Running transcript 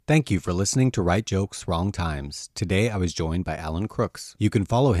Thank you for listening to Right Jokes, Wrong Times. Today I was joined by Alan Crooks. You can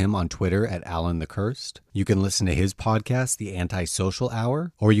follow him on Twitter at Alan the Cursed. You can listen to his podcast, The Antisocial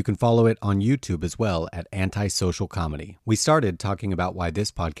Hour, or you can follow it on YouTube as well at Antisocial Comedy. We started talking about why this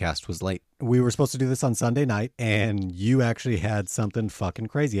podcast was late. We were supposed to do this on Sunday night, and you actually had something fucking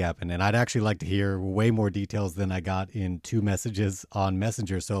crazy happen. And I'd actually like to hear way more details than I got in 2 messages on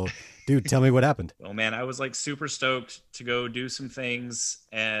Messenger. So, dude, tell me what happened. Well, man, I was like super stoked to go do some things,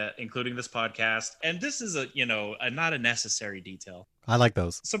 including this podcast. And this is not a necessary detail. I like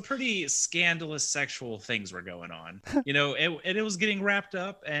those. Some pretty scandalous sexual things were going on. It was getting wrapped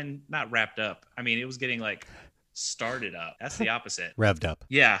up and not wrapped up. I mean, it was getting like started up. That's the opposite. Revved up.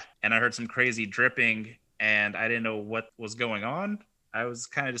 Yeah. And I heard some crazy dripping and I didn't know what was going on. I was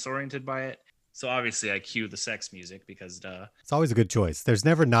kind of disoriented by it. So obviously I cue the sex music because duh. It's always a good choice. There's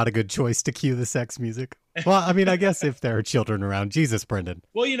never not a good choice to cue the sex music. Well, I mean, I guess if there are children around. Jesus, Brendan.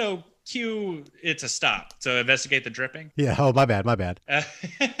 Well, cue it to stop to investigate the dripping. Yeah. Oh, my bad. I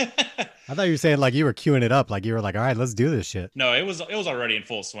thought you were saying like you were queuing it up. Like you were like, all right, let's do this shit. No, it was already in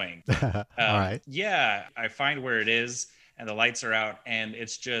full swing. All right. Yeah. I find where it is and the lights are out and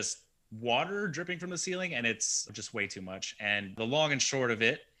it's just water dripping from the ceiling and it's just way too much. And the long and short of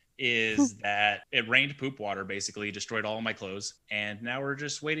it is that it rained poop water, basically destroyed all of my clothes. And now we're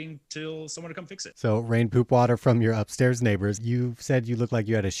just waiting till someone to come fix it. So rain poop water from your upstairs neighbors. You said you looked like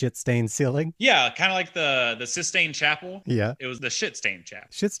you had a shit-stained ceiling? Yeah, kind of like the Sistine Chapel. Yeah. It was the shit-stained chapel.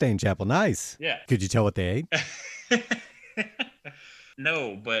 Shit-stained chapel. Nice. Yeah. Could you tell what they ate?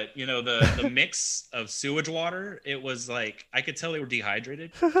 No, but the mix of sewage water, it was like, I could tell they were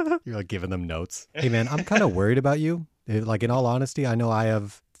dehydrated. You're like giving them notes. Hey man, I'm kind of worried about you. Like in all honesty, I know I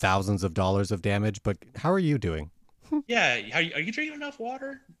have thousands of dollars of damage, but how are you doing? Yeah, are you drinking enough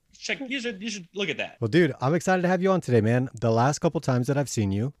water? You should look at that. Well, dude, I'm excited to have you on today, man. The last couple times that I've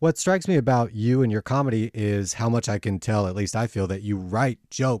seen you, what strikes me about you and your comedy is how much I can tell, at least I feel, that you write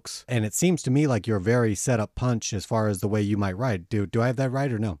jokes. And it seems to me like you're very set up punch as far as the way you might write. Do I have that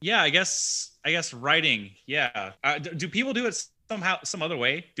right or no? Yeah, I guess writing. Yeah. Do people do it somehow, some other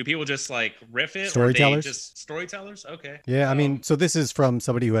way? Do people just like riff it? Storytellers? Or they just storytellers? Okay. Yeah, I mean, so this is from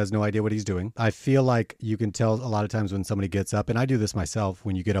somebody who has no idea what he's doing. I feel like you can tell a lot of times when somebody gets up, and I do this myself,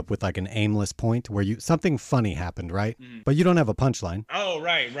 when you get up with like an aimless point where something funny happened, right? Mm. But you don't have a punchline. Oh,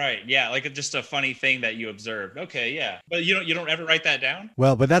 right. Yeah, like just a funny thing that you observed. Okay, yeah. But you don't ever write that down?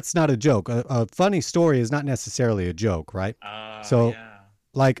 Well, but that's not a joke. A funny story is not necessarily a joke, right? Yeah.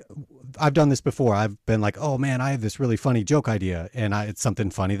 Like, I've done this before. I've been like, oh man, I have this really funny joke idea. And it's something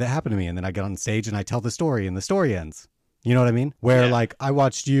funny that happened to me. And then I get on stage and I tell the story and the story ends. You know what I mean? Where like I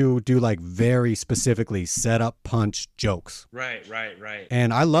watched you do like very specifically set up punch jokes. Right.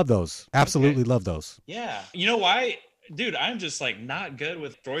 And I love those. Absolutely love those. Yeah. You know why? Dude, I'm just like not good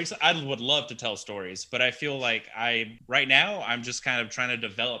with stories. I would love to tell stories, but I feel like right now I'm just kind of trying to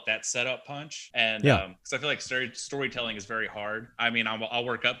develop that setup punch. And because I feel like storytelling is very hard. I mean, I'll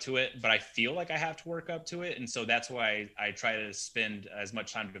work up to it, but I feel like I have to work up to it. And so that's why I try to spend as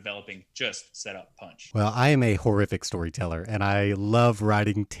much time developing just setup punch. Well, I am a horrific storyteller and I love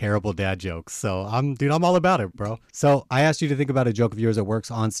writing terrible dad jokes. So I'm all about it, bro. So I asked you to think about a joke of yours that works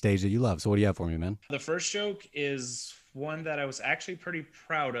on stage that you love. So what do you have for me, man? The first joke is one that I was actually pretty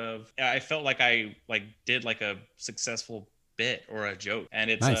proud of. I felt like I did like a successful bit or a joke, and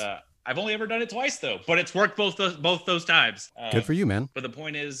it's nice. I've only ever done it twice though, but it's worked both those times. Good for you, man. But the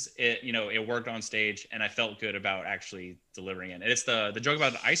point is, it worked on stage, and I felt good about actually delivering it. And it's the joke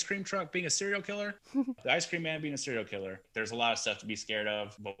about the ice cream truck being a serial killer, the ice cream man being a serial killer. There's a lot of stuff to be scared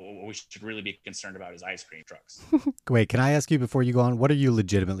of, but what we should really be concerned about is ice cream trucks. Wait, can I ask you before you go on, what are you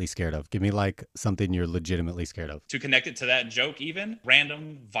legitimately scared of? Give me like something you're legitimately scared of. To connect it to that joke, even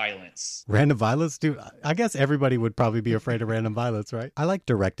random violence. Random violence, dude. I guess everybody would probably be afraid of random violence, right? I like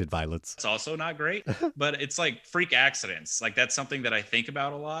directed violence. It's also not great, but it's like freak accidents. Like that's something that I think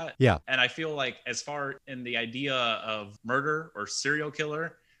about a lot. Yeah. And I feel like as far in the idea of murder or serial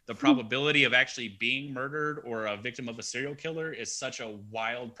killer, the probability of actually being murdered or a victim of a serial killer is such a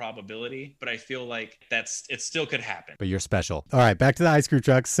wild probability. But I feel like it still could happen. But you're special. All right, back to the ice cream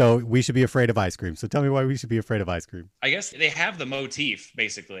trucks. So we should be afraid of ice cream. So tell me why we should be afraid of ice cream. I guess they have the motif,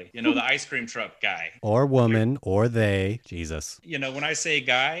 basically. The ice cream truck guy. Or woman, or they. Jesus. When I say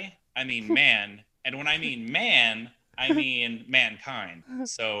guy, I mean man. And when I mean man, I mean mankind.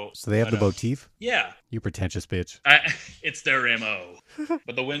 So they have the motif? Yeah. You pretentious bitch. It's their MO.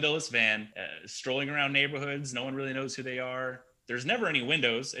 But the windowless van, strolling around neighborhoods, no one really knows who they are. there's never any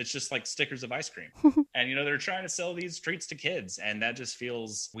windows. It's just like stickers of ice cream. And, you know, they're trying to sell these treats to kids. And that just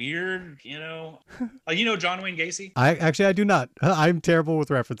feels weird, you know? Like, you know John Wayne Gacy? I do not. I'm terrible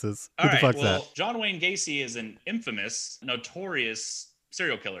with references. Who the fuck's that? John Wayne Gacy is an infamous, notorious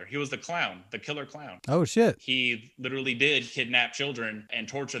serial killer. He was the clown, the killer clown. Oh, shit. He literally did kidnap children and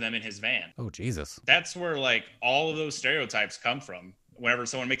torture them in his van. Oh, Jesus. That's where, like, all of those stereotypes come from. Whenever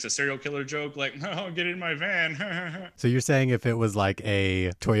someone makes a serial killer joke, like, oh, get in my van. So you're saying if it was like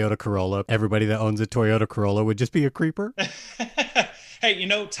a Toyota Corolla, everybody that owns a Toyota Corolla would just be a creeper? Hey, you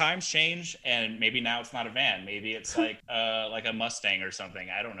know, times change, and maybe now it's not a van. Maybe it's like a Mustang or something.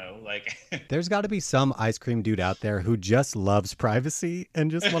 I don't know. Like, there's got to be some ice cream dude out there who just loves privacy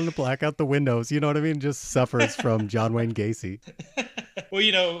and just wanted to black out the windows. You know what I mean? Just suffers from John Wayne Gacy. Well,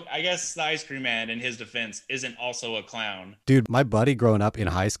 you know, I guess the ice cream man, in his defense, isn't also a clown. Dude, my buddy growing up in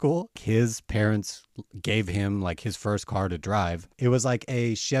high school, his parents gave him like his first car to drive. It was like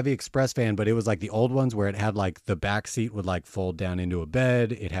a Chevy Express van, but it was like the old ones where it had like the back seat would like fold down into a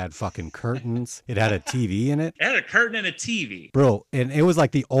bed. It had fucking curtains. It had a TV in it. It had a curtain and a TV. Bro, and it was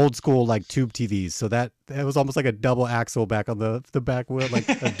like the old school like tube TVs. So that was almost like a double axle back on the back wheel, like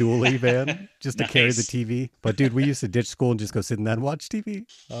a dually van just to carry the TV. But dude, we used to ditch school and just go sit in that and watch TV.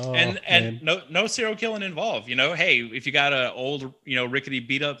 Oh, and no serial killing involved. You know, hey, if you got an old, you know, rickety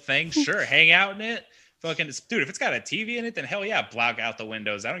beat up thing, sure, hang out in it. Fucking dude, if it's got a TV in it, then hell yeah, block out the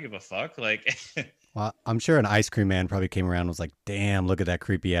windows. I don't give a fuck. Like, well, I'm sure an ice cream man probably came around and was like, damn, look at that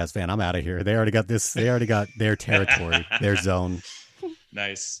creepy ass van. I'm out of here. They already got this. They already got their territory, their zone.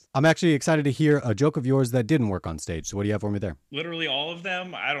 Nice. I'm actually excited to hear a joke of yours that didn't work on stage. So what do you have for me there? Literally all of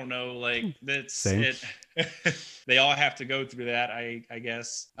them. I don't know. Like, that's Same. it. They all have to go through that, I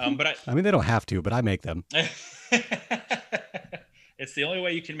guess. But I mean, they don't have to, but I make them. It's the only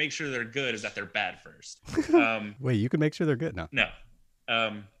way you can make sure they're good is that they're bad first. Wait, you can make sure they're good now? No.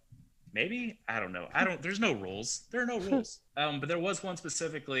 Maybe? I don't know. There's no rules. There are no rules. But there was one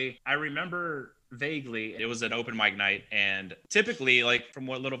specifically. I remember vaguely, it was an open mic night, and typically, like from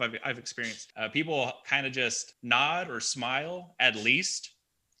what little I've experienced, people kind of just nod or smile at least,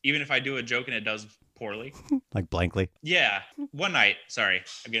 even if I do a joke and it does poorly. Like blankly. Yeah. One night, sorry,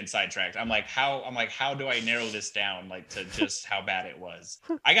 I'm getting sidetracked. I'm like, how do I narrow this down, like, to just how bad it was?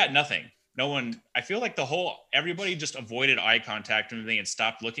 I got nothing. No one, I feel like everybody just avoided eye contact and everything and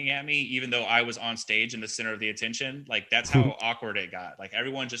stopped looking at me, even though I was on stage in the center of the attention. Like, that's how awkward it got. Like,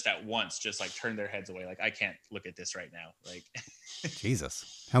 everyone just at once just like turned their heads away. Like, I can't look at this right now. Like,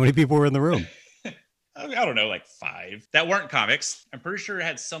 Jesus. How many people were in the room? I don't know, like 5 that weren't comics. I'm pretty sure it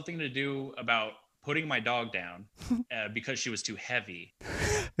had something to do about putting my dog down because she was too heavy.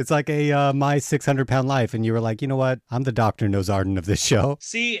 It's like a My 600-Pound Life, and you were like, you know what? I'm the Dr. Nozarden of this show.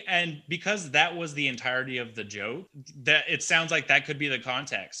 See, and because that was the entirety of the joke, that it sounds like that could be the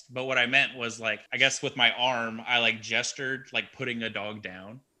context. But what I meant was, like, I guess with my arm, I like gestured like putting a dog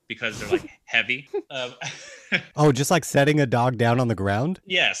down because they're like heavy. Oh, just like setting a dog down on the ground?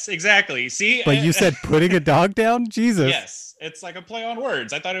 Yes, exactly. See? But you said putting a dog down? Jesus. Yes. It's like a play on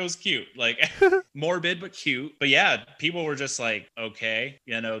words. I thought it was cute. Like, morbid, but cute. But yeah, people were just like, okay.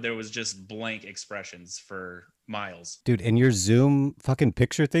 You know, there was just blank expressions for miles. Dude, and your Zoom fucking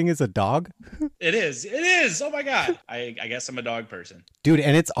picture thing is a dog? It is. It is. Oh my God. I guess I'm a dog person. Dude,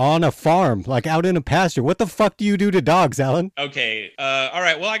 and it's on a farm, like out in a pasture. What the fuck do you do to dogs, Alan? Okay. All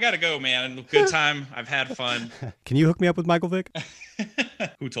right. Well, I gotta go, man. Good time. I've had fun. Can you hook me up with Michael Vick?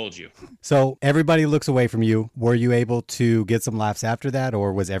 Who told you? So everybody looks away from you. Were you able to get some laughs after that,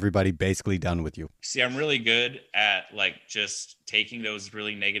 or was everybody basically done with you? See, I'm really good at like just taking those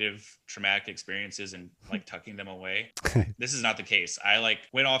really negative traumatic experiences and like tucking them away. This is not the case. I like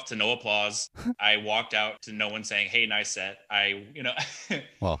went off to no applause. I walked out to no one saying, hey, nice set.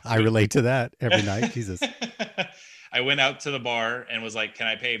 Well, I relate to that every night. Jesus. I went out to the bar and was like, can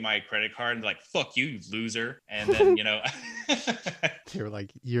I pay my credit card? And they're like, fuck you, loser. And then, they were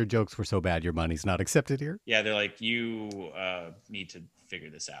like, your jokes were so bad, your money's not accepted here. Yeah, they're like, you need to figure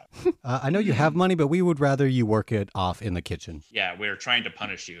this out. I know you have money, but we would rather you work it off in the kitchen. Yeah, we're trying to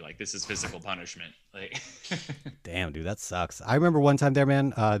punish you. Like, this is physical punishment. Like, damn, dude, that sucks. I remember one time there,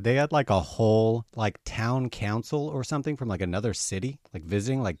 man, they had like a whole like town council or something from like another city, like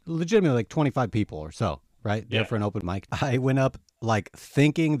visiting, like legitimately like 25 people or so. Right there for an open mic. I went up like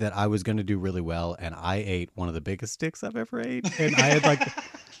thinking that I was going to do really well, and I ate one of the biggest sticks I've ever ate. And I had like,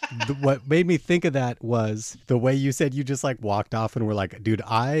 what made me think of that was the way you said you just like walked off and were like, dude,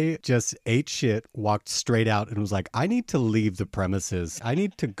 I just ate shit, walked straight out and was like, I need to leave the premises. I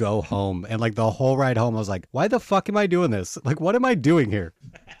need to go home. And like the whole ride home, I was like, why the fuck am I doing this? Like, what am I doing here?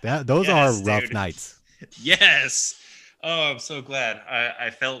 Those are rough nights. Yes. Oh, I'm so glad. I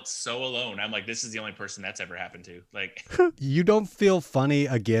felt so alone. I'm like, this is the only person that's ever happened to. Like, You don't feel funny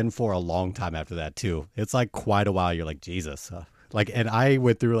again for a long time after that, too. It's like quite a while. You're like, Jesus. And I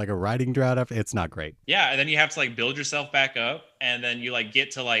went through like a writing drought after. It's not great. yeah. And then you have to like build yourself back up, and then you like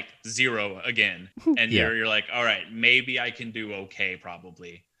get to like zero again, and Yeah. you're like, all right, maybe I can do okay,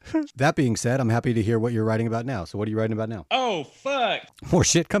 probably. That being said, I'm happy to hear what you're writing about now. So what are you writing about now? Oh fuck. More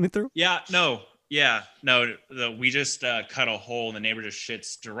shit coming through? Yeah. No. Yeah. No. We just cut a hole, and the neighbor just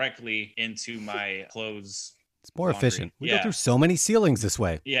shits directly into my clothes. It's more Laundry. efficient. We go through so many ceilings this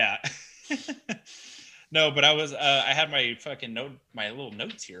way. Yeah. No, but I had my fucking my little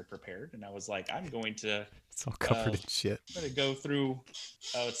notes here prepared, and I was like, I'm going to It's all covered in shit. I'm gonna go through.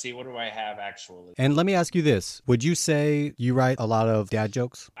 Let's see, what do I have actually? And let me ask you this. Would you say you write a lot of dad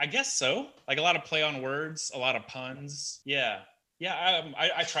jokes? I guess so. Like a lot of play on words, a lot of puns. Yeah. Yeah,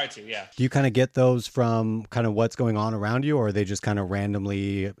 I try to, yeah. Do you kind of get those from kind of what's going on around you, or are they just kind of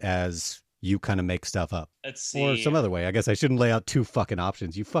randomly as you kind of make stuff up? Let's see. Or some other way. I guess I shouldn't lay out two fucking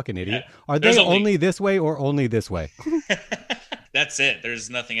options. You fucking idiot. Yeah. Are they only this way or only this way? That's it. There's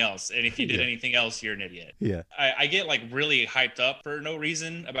nothing else. And if you did Yeah. anything else, you're an idiot. Yeah. I get like really hyped up for no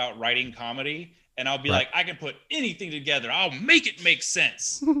reason about writing comedy. And I'll be like, I can put anything together. I'll make it make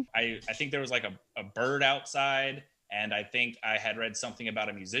sense. I think there was like a bird outside. And I think I had read something about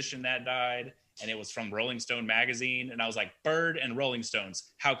a musician that died. And it was from Rolling Stone magazine. And I was like, Bird and Rolling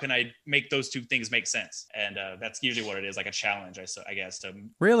Stones. How can I make those two things make sense? And that's usually what it is, like a challenge, I guess. To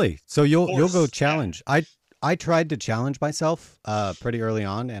Really? So you'll go force challenge. I tried to challenge myself pretty early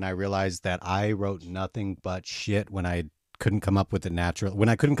on, and I realized that I wrote nothing but shit when I couldn't come up with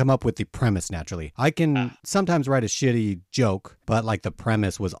the premise naturally. I can sometimes write a shitty joke, but like the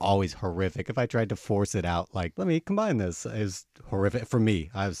premise was always horrific. If I tried to force it out, like, let me combine this, is horrific for me.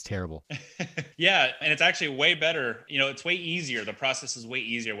 I was terrible. Yeah, and it's actually way better. You know, it's way easier. The process is way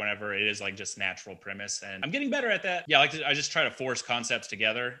easier whenever it is like just natural premise. And I'm getting better at that. Yeah, I just try to force concepts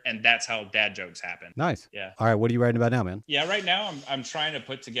together, and that's how dad jokes happen. Nice. Yeah. All right, what are you writing about now, man? Yeah, right now I'm trying to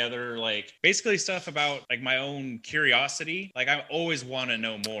put together like basically stuff about like my own curiosity. Like I always want to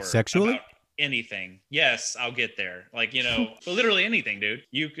know more Sexually? about anything. Yes, I'll get there. Like, you know, but literally anything, dude.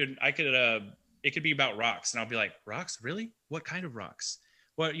 It could be about rocks, and I'll be like, rocks? Really? What kind of rocks?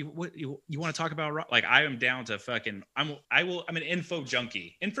 What you want to talk about? Like, I am down to fucking. I'm an info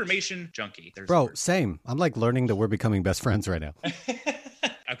junkie, information junkie. Bro, same. I'm like learning that we're becoming best friends right now.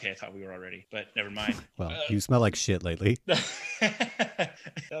 Okay, I thought we were already, but never mind. Well, you smell like shit lately.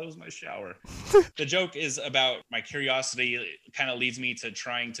 That was my shower. The joke is about my curiosity kind of leads me to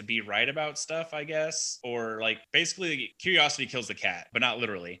trying to be right about stuff, I guess. Or like basically curiosity kills the cat, but not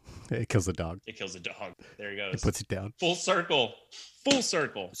literally. It kills the dog. It kills the dog. There he goes. It puts it down. Full circle. Full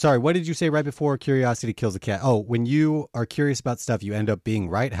circle. Sorry, what did you say right before curiosity kills the cat? Oh, when you are curious about stuff, you end up being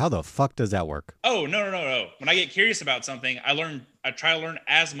right? How the fuck does that work? Oh, no. When I get curious about something, I try to learn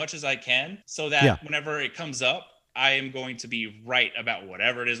as much as I can so that whenever it comes up, I am going to be right about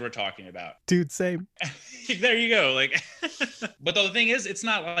whatever it is we're talking about. Dude, same. There you go. Like, but the thing is, it's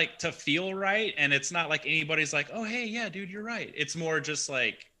not like to feel right. And it's not like anybody's like, oh, hey, yeah, dude, you're right. It's more just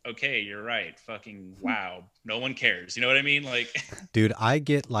like, okay, you're right. Fucking wow. No one cares. You know what I mean? Like, dude, I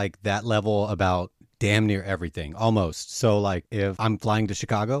get like that level about damn near everything, almost. So like if I'm flying to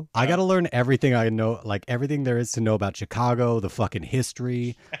Chicago, I got to learn everything I know, like everything there is to know about Chicago, the fucking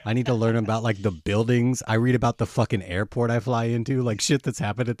history. I need to learn about like the buildings. I read about the fucking airport I fly into, like shit that's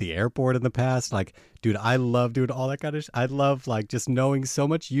happened at the airport in the past. Like, dude, I love doing all that kind of I love like just knowing so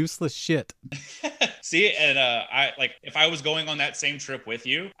much useless shit. See, and I like if I was going on that same trip with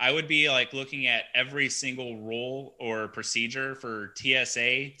you, I would be like looking at every single rule or procedure for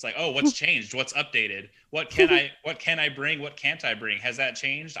TSA. It's like, oh, what's changed? What's updated? What can I bring? What can't I bring? Has that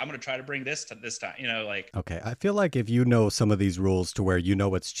changed? I'm gonna try to bring this to this time. You know, like. Okay, I feel like if you know some of these rules to where you know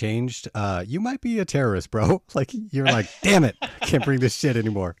what's changed, you might be a terrorist, bro. Like you're like, damn it, can't bring this shit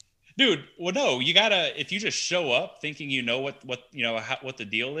anymore. Dude, well, no, you gotta. If you just show up thinking you know what the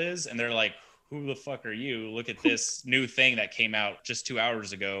deal is, and they're like, who the fuck are you? Look at this new thing that came out just 2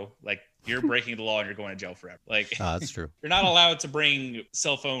 hours ago. Like, you're breaking the law and you're going to jail forever. Like, that's true. You're not allowed to bring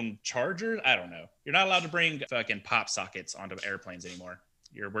cell phone chargers. I don't know. You're not allowed to bring fucking pop sockets onto airplanes anymore.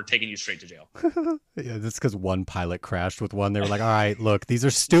 We're taking you straight to jail. Yeah, that's because one pilot crashed with one. They were like, all right, look, these are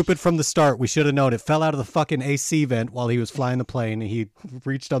stupid from the start. We should have known. It fell out of the fucking AC vent while he was flying the plane. And he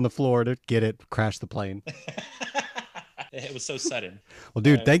reached on the floor to get it, crashed the plane. It was so sudden. Well,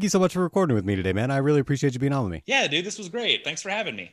 dude, thank you so much for recording with me today, man. I really appreciate you being on with me. Yeah, dude, this was great. Thanks for having me.